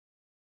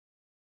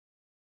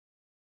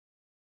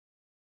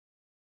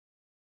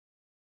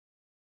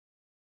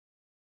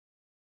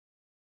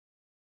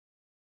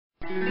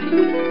Hello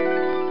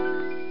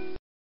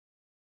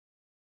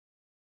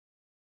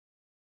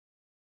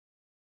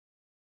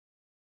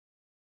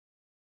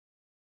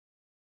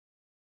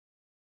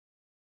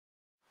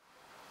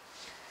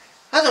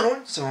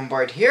everyone,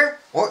 Onward here,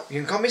 or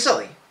you can call me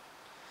Sully.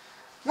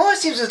 Well, it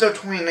seems as though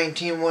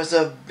 2019 was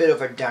a bit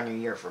of a downer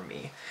year for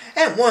me,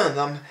 and one of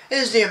them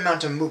is the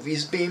amount of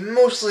movies being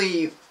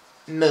mostly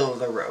middle of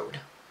the road.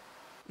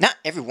 Not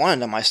every one of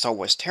them I saw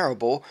was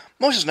terrible,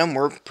 most of them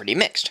were pretty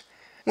mixed.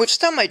 With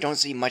some I don't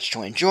see much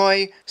to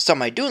enjoy,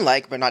 some I do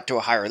like but not to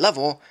a higher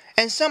level,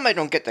 and some I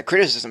don't get the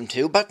criticism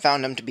to but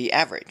found them to be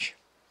average.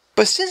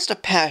 But since the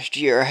past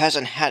year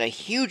hasn't had a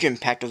huge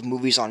impact of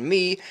movies on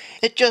me,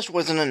 it just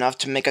wasn't enough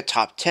to make a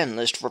top 10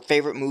 list for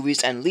favorite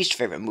movies and least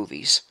favorite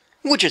movies.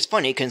 Which is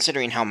funny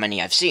considering how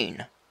many I've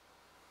seen.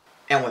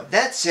 And with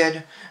that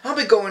said, I'll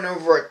be going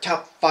over a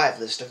top 5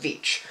 list of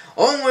each,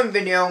 all in one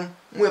video,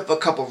 with a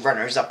couple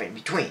runners up in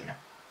between.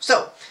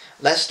 So,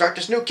 let's start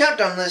this new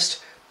countdown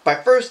list by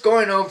first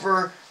going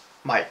over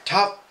my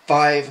top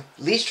 5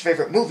 least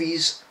favorite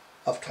movies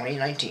of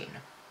 2019.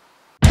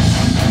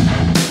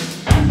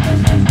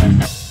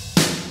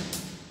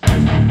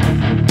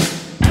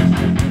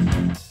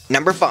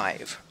 Number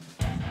 5.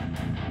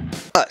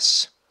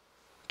 Us.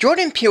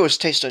 Jordan Peele's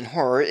taste in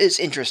horror is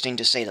interesting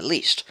to say the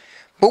least,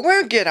 but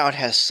where Get Out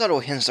has subtle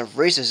hints of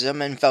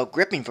racism and felt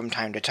gripping from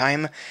time to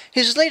time,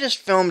 his latest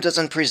film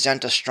doesn't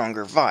present a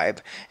stronger vibe,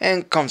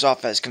 and comes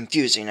off as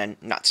confusing and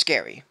not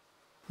scary.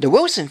 The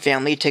Wilson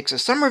family takes a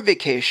summer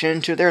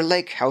vacation to their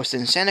lake house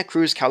in Santa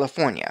Cruz,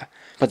 California,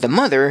 but the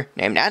mother,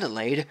 named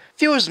Adelaide,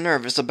 feels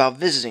nervous about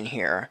visiting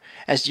here,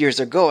 as years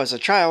ago as a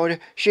child,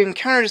 she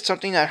encountered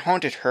something that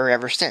haunted her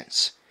ever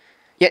since.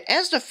 Yet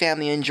as the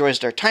family enjoys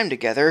their time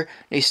together,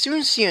 they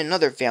soon see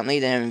another family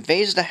that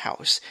invades the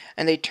house,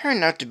 and they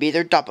turn out to be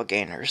their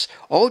doppelgangers,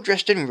 all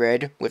dressed in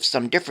red, with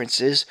some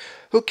differences,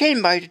 who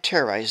came by to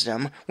terrorize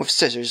them with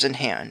scissors in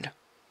hand.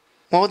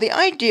 While the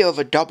idea of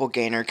a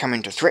doppelganger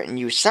coming to threaten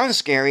you sounds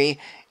scary,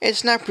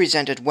 it's not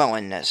presented well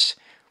in this.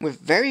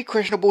 With very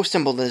questionable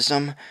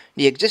symbolism,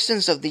 the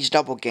existence of these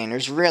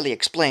doppelgangers rarely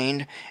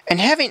explained, and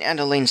having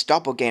Adelaide's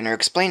doppelganger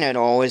explain it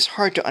all is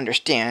hard to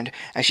understand,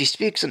 as she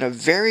speaks in a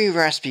very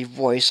raspy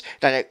voice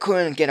that I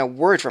couldn't get a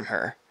word from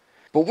her.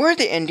 But where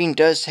the ending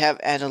does have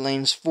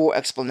Adelaide's full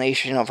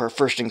explanation of her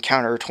first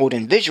encounter told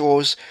in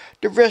visuals,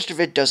 the rest of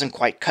it doesn't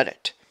quite cut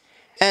it.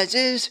 As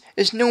is,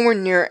 it's nowhere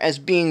near as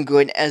being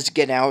good as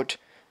Get Out,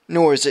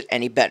 nor is it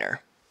any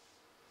better.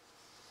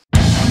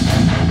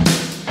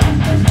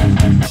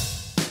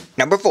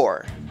 Number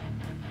 4.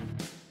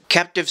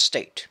 Captive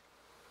State.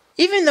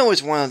 Even though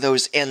it's one of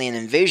those alien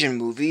invasion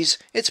movies,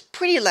 it's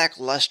pretty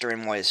lackluster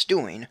in what it's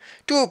doing,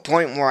 to a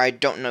point where I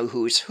don't know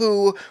who's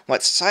who,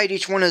 what side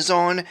each one is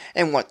on,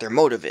 and what their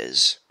motive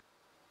is.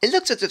 It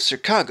looks as if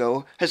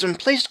Chicago has been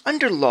placed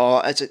under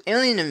law as an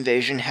alien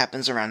invasion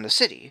happens around the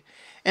city,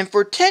 and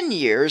for 10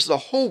 years the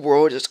whole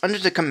world is under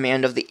the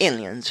command of the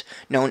aliens,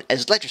 known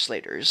as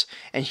legislators,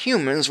 and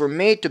humans were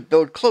made to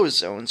build closed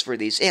zones for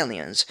these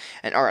aliens,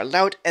 and are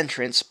allowed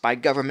entrance by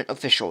government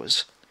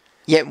officials.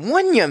 Yet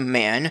one young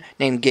man,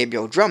 named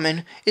Gabriel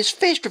Drummond, is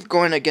faced with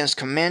going against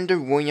Commander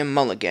William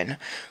Mulligan,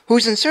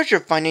 who's in search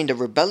of finding the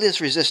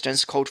rebellious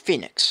resistance called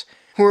Phoenix,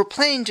 who are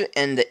planning to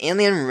end the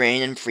alien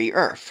reign and free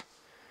Earth.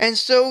 And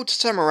so, to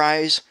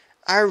summarize,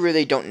 I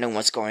really don't know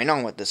what's going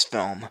on with this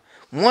film.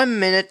 One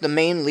minute the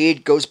main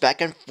lead goes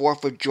back and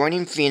forth with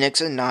joining Phoenix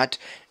and not,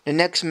 the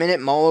next minute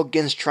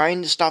Mulligan's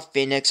trying to stop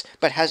Phoenix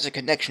but has a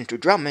connection to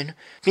Drummond,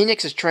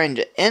 Phoenix is trying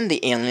to end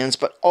the aliens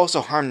but also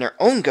harm their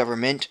own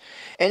government,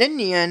 and in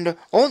the end,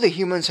 all the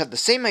humans have the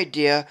same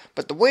idea,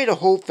 but the way the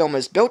whole film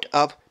is built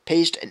up,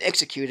 paced, and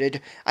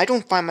executed, I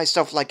don't find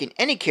myself liking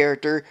any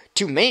character,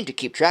 too many to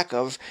keep track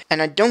of,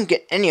 and I don't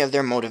get any of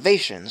their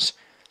motivations.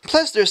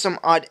 Plus there's some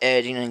odd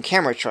editing and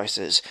camera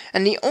choices,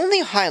 and the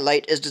only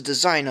highlight is the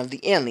design of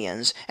the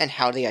aliens and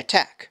how they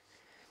attack.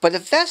 But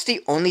if that's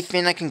the only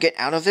thing I can get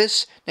out of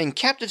this, then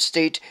Captive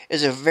State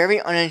is a very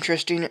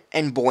uninteresting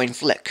and boring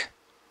flick.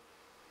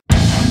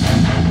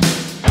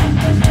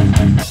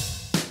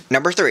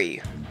 Number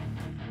 3.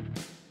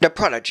 The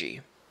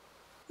Prodigy.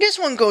 This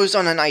one goes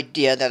on an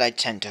idea that I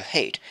tend to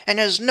hate, and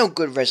has no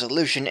good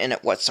resolution in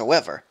it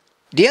whatsoever.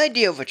 The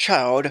idea of a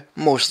child,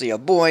 mostly a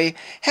boy,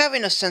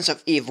 having a sense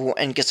of evil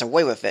and gets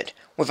away with it,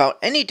 without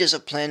any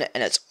discipline,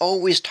 and it's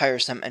always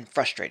tiresome and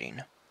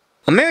frustrating.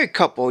 A married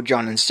couple,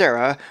 John and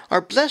Sarah, are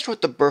blessed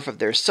with the birth of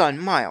their son,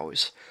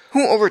 Miles,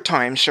 who over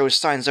time shows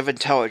signs of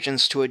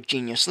intelligence to a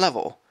genius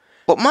level.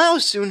 But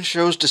Miles soon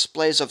shows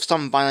displays of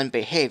some violent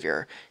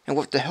behavior, and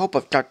with the help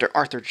of Dr.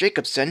 Arthur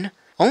Jacobson,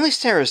 only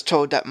Sarah is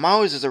told that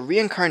Miles is a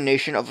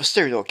reincarnation of a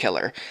serial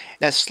killer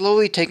that's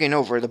slowly taking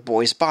over the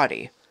boy's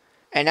body.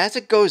 And as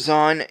it goes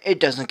on, it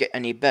doesn't get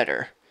any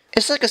better.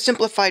 It's like a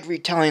simplified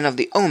retelling of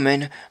The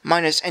Omen,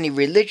 minus any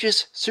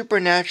religious,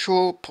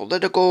 supernatural,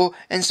 political,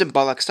 and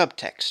symbolic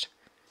subtext.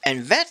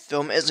 And that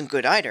film isn't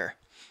good either.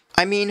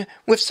 I mean,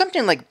 with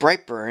something like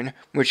Brightburn,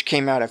 which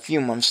came out a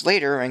few months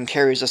later and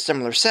carries a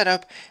similar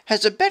setup,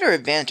 has a better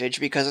advantage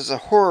because it's a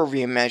horror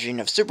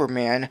reimagining of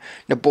Superman,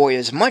 the boy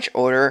is much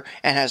older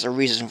and has a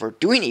reason for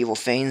doing evil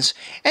things,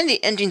 and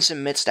the ending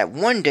submits that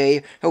one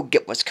day he'll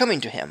get what's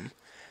coming to him.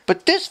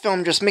 But this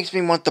film just makes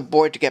me want the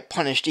boy to get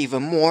punished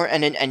even more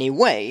and in any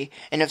way,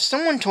 and if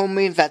someone told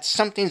me that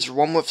something's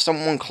wrong with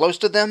someone close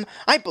to them,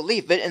 I'd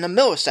believe it in a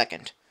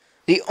millisecond.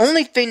 The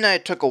only thing that I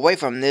took away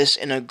from this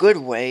in a good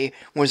way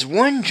was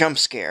one jump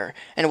scare,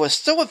 and it was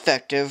so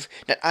effective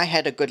that I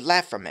had a good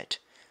laugh from it.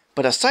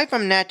 But aside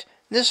from that,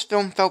 this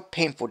film felt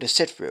painful to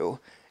sit through.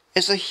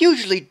 It's a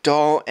hugely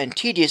dull and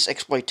tedious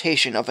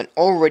exploitation of an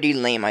already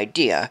lame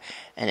idea,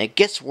 and it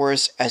gets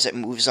worse as it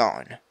moves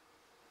on.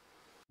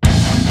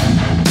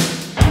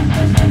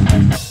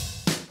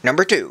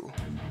 Number 2.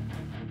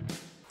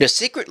 The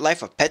Secret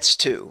Life of Pets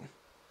 2.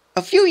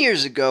 A few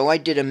years ago, I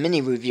did a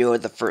mini-review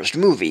of the first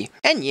movie,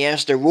 and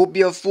yes, there will be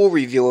a full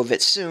review of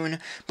it soon,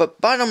 but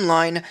bottom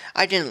line,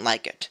 I didn't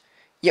like it.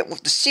 Yet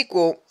with the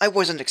sequel, I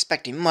wasn't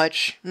expecting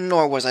much,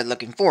 nor was I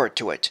looking forward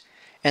to it.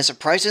 And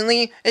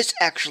surprisingly, it's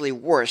actually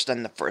worse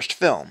than the first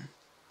film.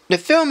 The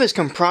film is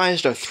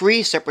comprised of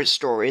 3 separate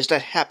stories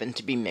that happen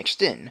to be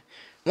mixed in.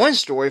 One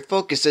story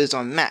focuses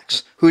on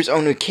Max, whose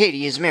owner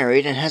Katie is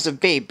married and has a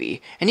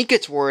baby, and he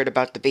gets worried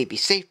about the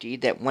baby's safety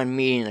that when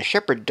meeting a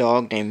shepherd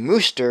dog named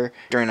Rooster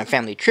during a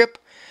family trip,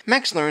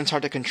 Max learns how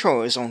to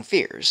control his own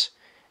fears.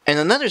 And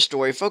another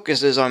story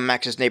focuses on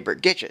Max's neighbor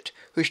Gidget,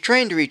 who's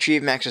trying to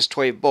retrieve Max's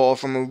toy ball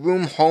from a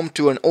room home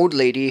to an old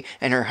lady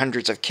and her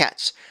hundreds of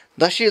cats.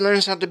 Thus she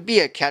learns how to be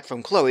a cat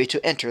from Chloe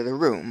to enter the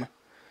room.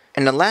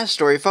 And the last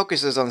story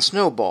focuses on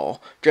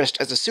Snowball, dressed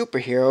as a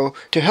superhero,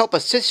 to help a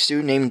Shih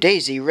Tzu named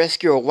Daisy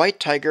rescue a white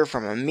tiger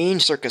from a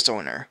mean circus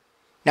owner.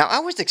 Now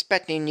I was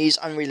expecting these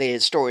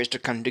unrelated stories to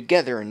come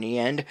together in the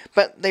end,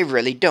 but they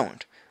really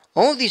don't.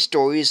 All of these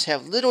stories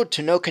have little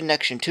to no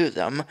connection to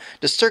them,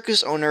 the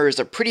circus owner is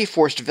a pretty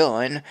forced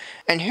villain,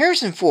 and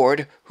Harrison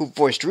Ford, who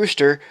voiced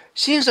Rooster,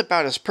 seems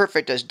about as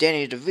perfect as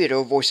Danny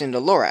DeVito voicing the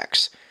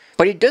Lorax.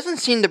 But he doesn't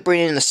seem to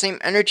bring in the same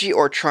energy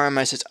or charm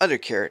as his other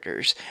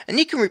characters, and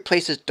he can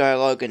replace his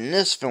dialogue in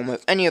this film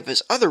with any of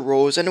his other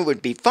roles and it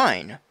would be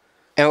fine.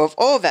 And with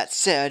all that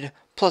said,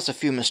 plus a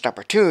few missed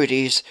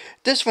opportunities,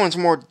 this one's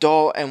more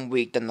dull and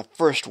weak than the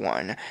first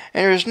one, and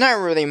there's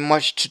not really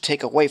much to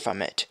take away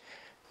from it.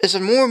 It's a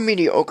more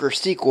mediocre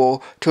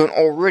sequel to an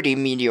already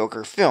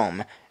mediocre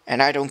film,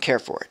 and I don't care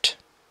for it.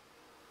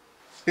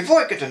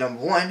 Before I get to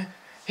number 1,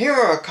 here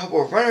are a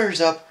couple of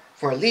runners-up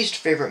for least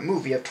favorite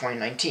movie of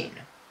 2019.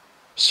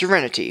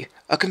 Serenity,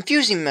 a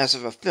confusing mess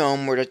of a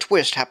film where the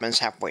twist happens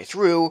halfway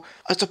through,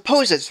 a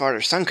supposed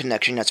father-son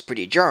connection that's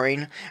pretty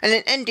jarring, and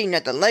an ending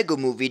that the Lego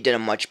Movie did a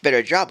much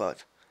better job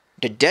of.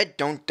 The Dead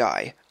Don't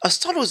Die, a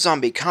subtle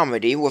zombie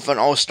comedy with an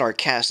all-star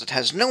cast that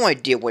has no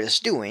idea what it's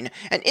doing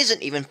and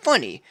isn't even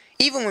funny,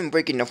 even when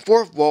breaking the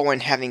fourth wall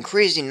and having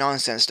crazy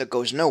nonsense that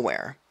goes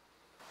nowhere.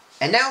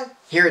 And now,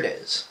 here it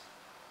is.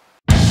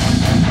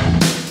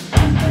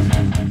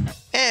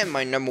 And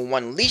my number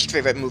 1 least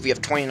favorite movie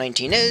of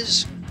 2019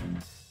 is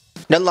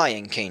The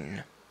Lion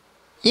King.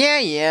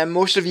 Yeah,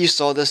 most of you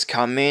saw this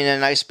coming,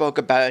 and I spoke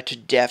about it to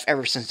death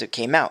ever since it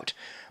came out.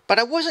 But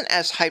I wasn't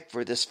as hyped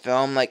for this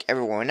film like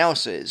everyone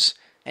else is.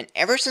 And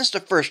ever since the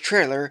first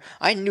trailer,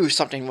 I knew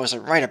something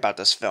wasn't right about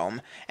this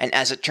film, and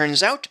as it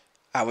turns out,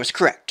 I was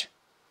correct.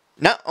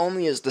 Not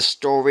only is the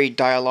story,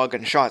 dialogue,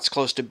 and shots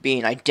close to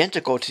being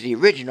identical to the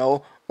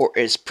original, or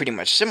is pretty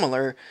much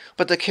similar,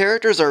 but the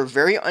characters are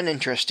very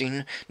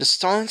uninteresting, the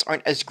songs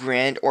aren't as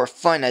grand or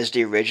fun as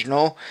the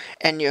original,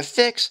 and the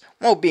effects,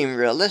 while being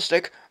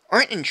realistic,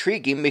 aren't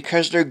intriguing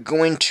because they're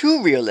going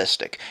too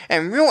realistic,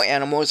 and real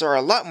animals are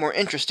a lot more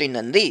interesting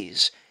than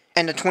these.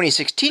 And the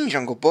 2016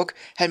 Jungle Book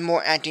had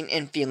more acting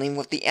and feeling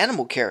with the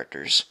animal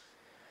characters.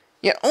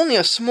 Yet only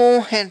a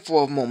small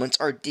handful of moments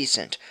are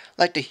decent,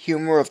 like the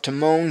humor of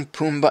Timon,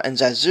 Pumbaa, and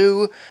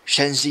Zazu,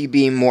 Shenzi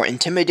being more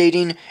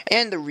intimidating,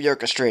 and the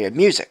reorchestrated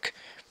music.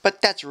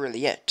 But that's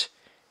really it.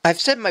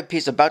 I've said my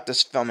piece about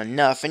this film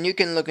enough, and you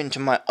can look into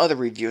my other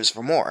reviews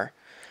for more.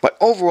 But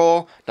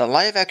overall, the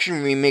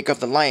live-action remake of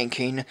The Lion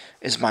King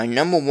is my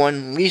number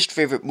 1 least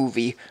favorite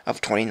movie of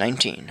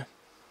 2019.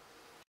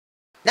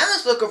 Now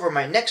let's look over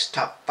my next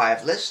top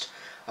 5 list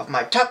of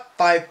my top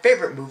 5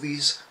 favorite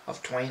movies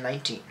of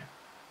 2019.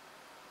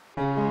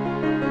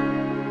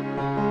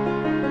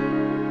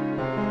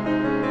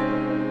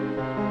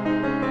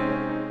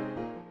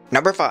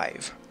 Number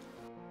 5.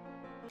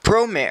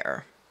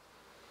 Promare.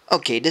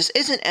 Okay, this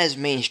isn't as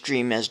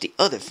mainstream as the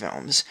other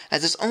films,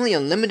 as it's only a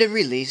limited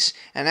release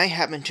and I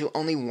happen to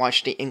only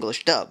watch the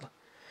English dub.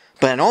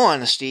 But in all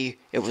honesty,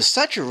 it was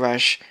such a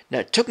rush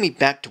that it took me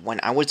back to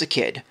when I was a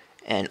kid,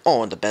 and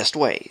all in the best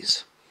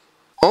ways.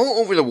 All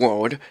over the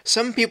world,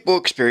 some people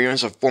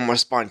experience a form of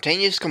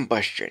spontaneous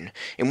combustion,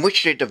 in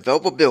which they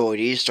develop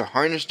abilities to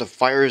harness the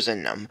fires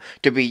in them,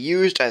 to be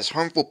used as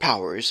harmful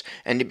powers,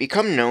 and they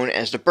become known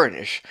as the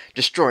Burnish,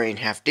 destroying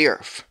half the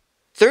earth.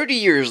 30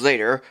 years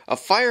later, a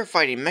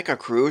firefighting mecha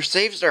crew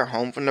saves their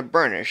home from the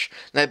Burnish,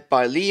 led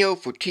by Leo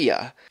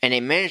Futia, and they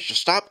manage to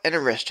stop and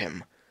arrest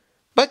him.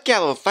 But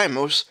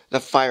Gallifimos, the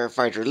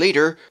firefighter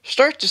leader,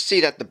 starts to see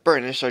that the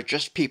Burnish are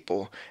just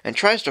people, and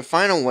tries to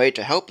find a way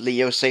to help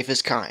Leo save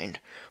his kind,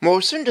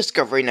 while soon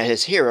discovering that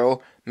his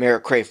hero, Mayor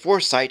Cray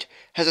Forsyth,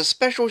 has a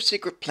special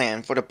secret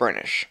plan for the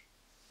Burnish.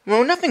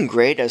 Well, nothing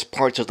great, as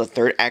parts of the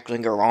third act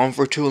linger on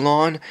for too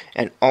long,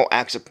 and all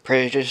acts of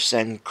prejudice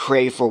and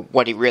Cray for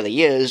what he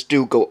really is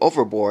do go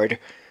overboard,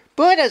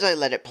 but as I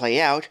let it play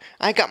out,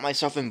 I got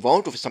myself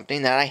involved with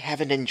something that I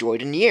haven't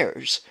enjoyed in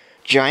years.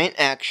 Giant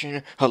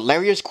action,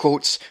 hilarious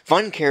quotes,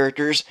 fun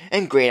characters,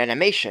 and great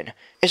animation.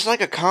 It's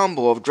like a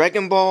combo of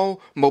Dragon Ball,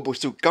 Mobile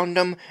Suit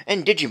Gundam,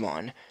 and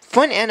Digimon.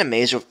 Fun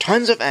animes with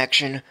tons of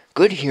action,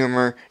 good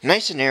humor,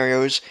 nice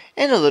scenarios,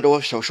 and a little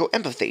of social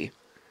empathy.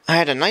 I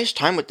had a nice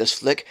time with this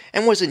flick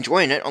and was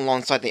enjoying it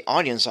alongside the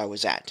audience I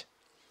was at.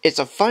 It's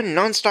a fun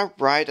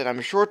non-stop ride that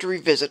I'm sure to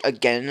revisit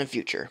again in the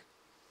future.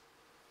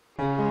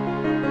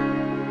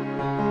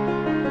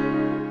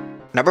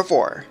 Number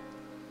 4.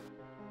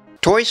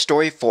 Toy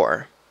Story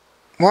 4.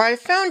 While I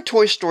found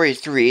Toy Story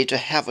 3 to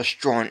have a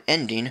strong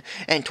ending,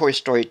 and Toy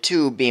Story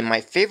 2 being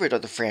my favorite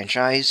of the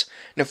franchise,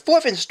 the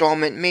fourth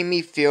installment made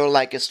me feel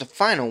like it's the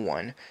final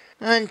one,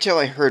 until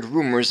I heard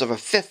rumors of a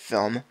fifth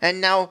film,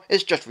 and now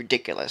it's just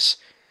ridiculous.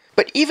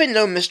 But even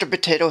though Mr.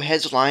 Potato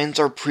Head's lines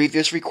are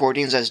previous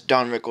recordings as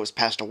Don Rickles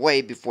passed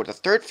away before the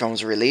third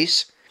film's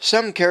release,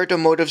 some character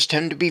motives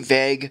tend to be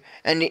vague,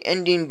 and the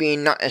ending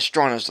being not as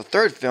strong as the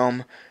third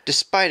film,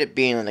 despite it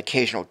being an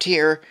occasional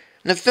tear,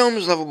 the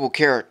film's lovable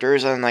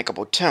characters and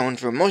likable tone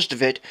through most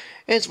of it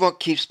is what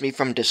keeps me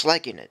from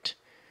disliking it.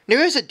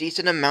 There is a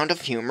decent amount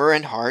of humor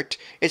and heart,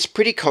 it's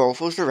pretty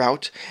colorful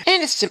throughout,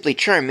 and it's simply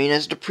charming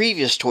as the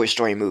previous Toy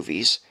Story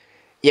movies.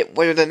 Yet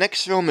whether the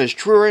next film is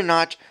true or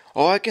not,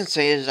 all I can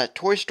say is that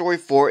Toy Story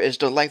 4 is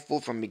delightful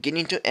from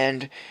beginning to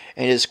end,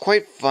 and is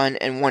quite fun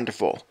and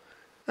wonderful.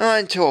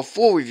 Until a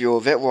full review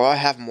of it where I'll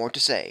have more to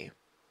say.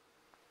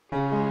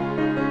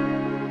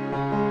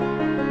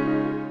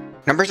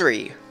 Number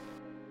 3.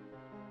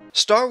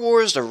 Star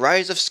Wars The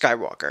Rise of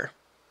Skywalker.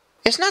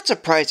 It's not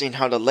surprising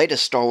how the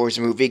latest Star Wars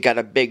movie got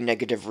a big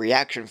negative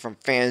reaction from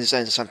fans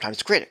and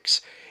sometimes critics,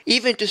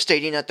 even to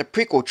stating that the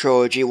prequel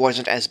trilogy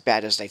wasn't as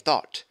bad as they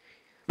thought.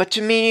 But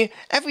to me,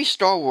 every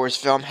Star Wars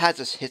film has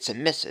its hits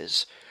and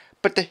misses,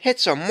 but the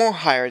hits are more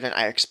higher than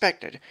I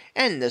expected,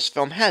 and this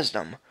film has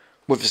them.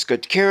 With its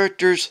good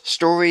characters,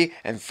 story,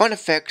 and fun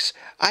effects,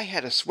 I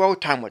had a swell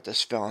time with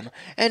this film,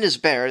 and is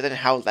better than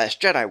how Last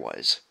Jedi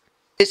was.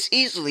 It's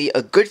easily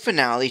a good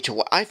finale to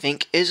what I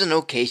think is an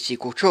okay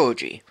sequel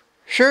trilogy.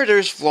 Sure,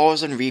 there's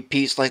flaws and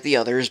repeats like the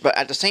others, but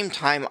at the same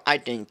time I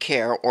didn't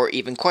care or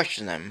even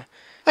question them.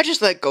 I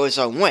just let it go its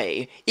own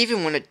way,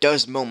 even when it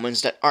does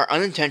moments that are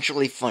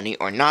unintentionally funny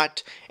or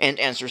not, and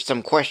answers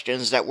some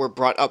questions that were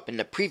brought up in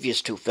the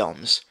previous two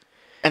films.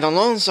 And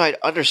alongside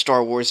other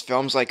Star Wars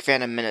films like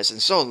Phantom Menace and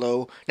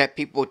Solo, that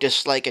people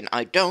dislike and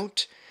I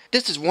don't,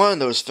 this is one of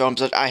those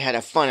films that I had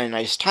a fun and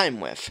nice time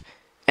with.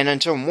 And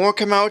until more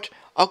come out,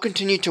 I'll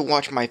continue to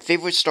watch my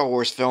favorite Star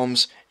Wars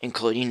films,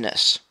 including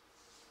this.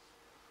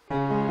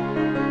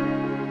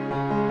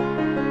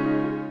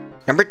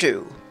 Number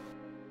 2.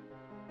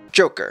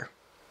 Joker.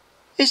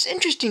 It's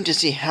interesting to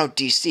see how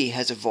DC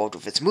has evolved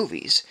with its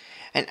movies,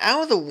 and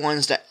out of the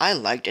ones that I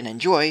liked and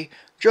enjoy,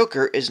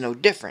 Joker is no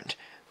different,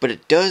 but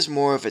it does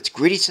more of its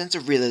gritty sense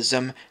of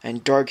realism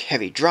and dark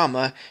heavy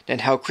drama than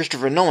how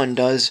Christopher Nolan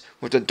does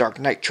with the Dark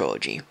Knight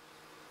trilogy.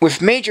 With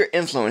major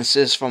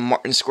influences from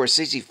Martin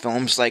Scorsese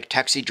films like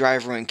Taxi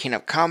Driver and King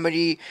of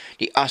Comedy,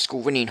 the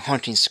Oscar-winning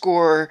Haunting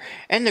score,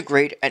 and the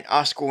great and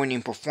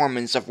Oscar-winning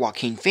performance of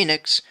Joaquin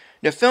Phoenix,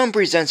 the film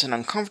presents an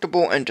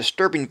uncomfortable and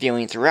disturbing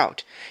feeling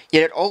throughout,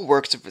 yet it all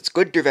works with its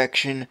good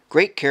direction,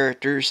 great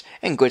characters,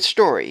 and good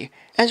story,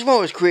 as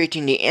well as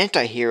creating the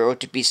anti-hero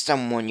to be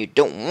someone you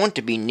don't want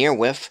to be near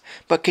with,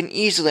 but can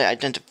easily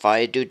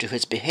identify due to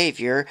his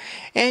behavior,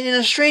 and in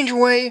a strange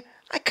way,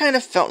 I kind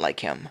of felt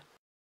like him.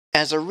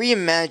 As a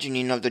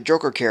reimagining of the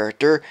Joker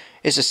character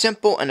is a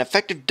simple and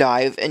effective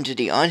dive into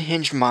the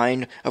unhinged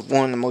mind of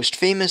one of the most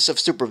famous of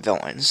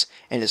supervillains,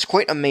 and is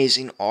quite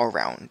amazing all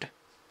around.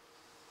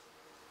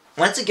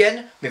 Once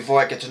again,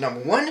 before I get to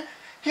number 1,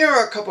 here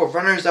are a couple of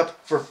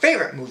runners-up for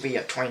favorite movie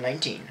of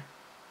 2019.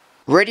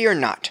 Ready or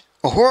Not,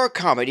 a horror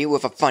comedy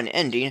with a fun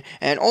ending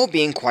and all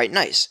being quite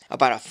nice,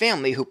 about a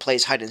family who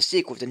plays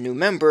hide-and-seek with a new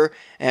member,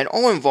 and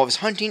all involves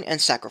hunting and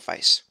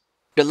sacrifice.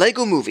 The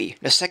Lego Movie,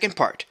 the second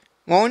part.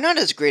 While not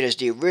as great as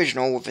the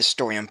original with its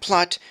story and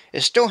plot,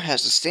 it still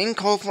has the same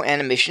colorful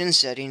animation and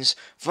settings,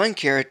 fun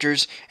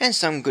characters, and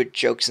some good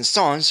jokes and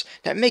songs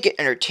that make it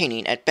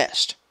entertaining at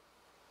best.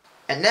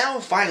 And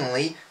now,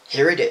 finally,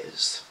 here it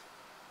is.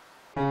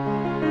 And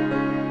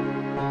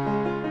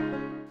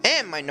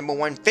my number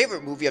 1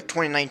 favorite movie of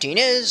 2019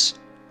 is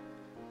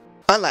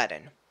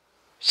Aladdin.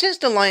 Since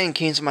The Lion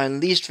King is my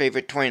least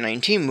favorite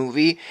 2019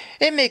 movie,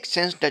 it makes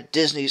sense that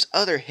Disney's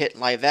other hit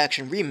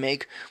live-action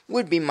remake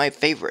would be my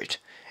favorite,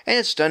 and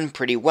it's done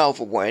pretty well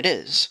for what it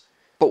is.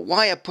 But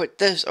why I put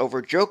this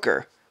over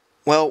Joker?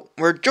 Well,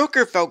 where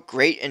Joker felt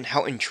great in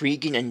how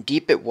intriguing and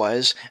deep it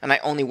was, and I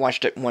only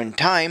watched it one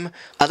time,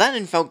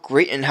 Aladdin felt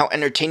great in how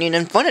entertaining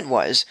and fun it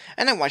was,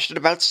 and I watched it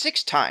about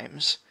 6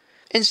 times.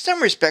 In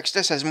some respects,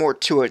 this has more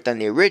to it than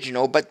the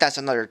original, but that's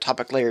another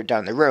topic later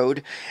down the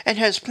road, and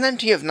has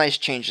plenty of nice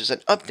changes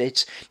and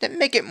updates that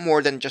make it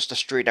more than just a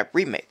straight-up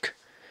remake.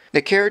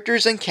 The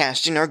characters and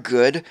casting are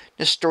good,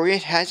 the story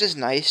it has is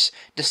nice,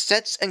 the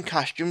sets and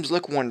costumes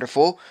look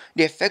wonderful,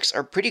 the effects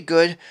are pretty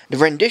good, the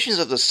renditions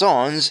of the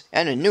songs,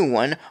 and a new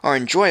one, are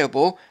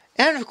enjoyable,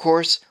 and of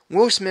course,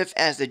 Will Smith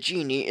as the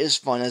genie is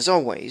fun as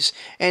always,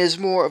 and is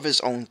more of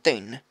his own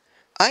thing.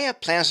 I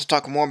have plans to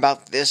talk more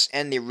about this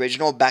and the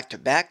original back to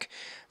back,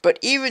 but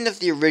even if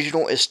the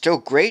original is still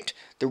great,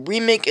 the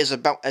remake is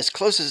about as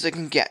close as it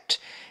can get.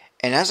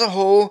 And as a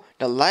whole,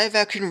 the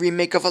live-action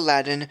remake of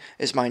Aladdin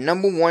is my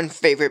 #1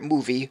 favorite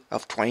movie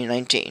of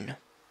 2019.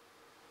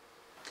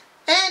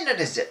 And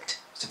that is it.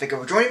 So thank you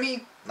for joining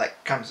me.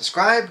 Like, comment,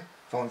 subscribe,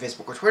 follow me on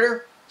Facebook or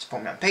Twitter,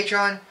 support me on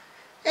Patreon,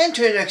 and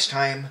tune in next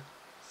time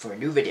for a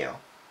new video.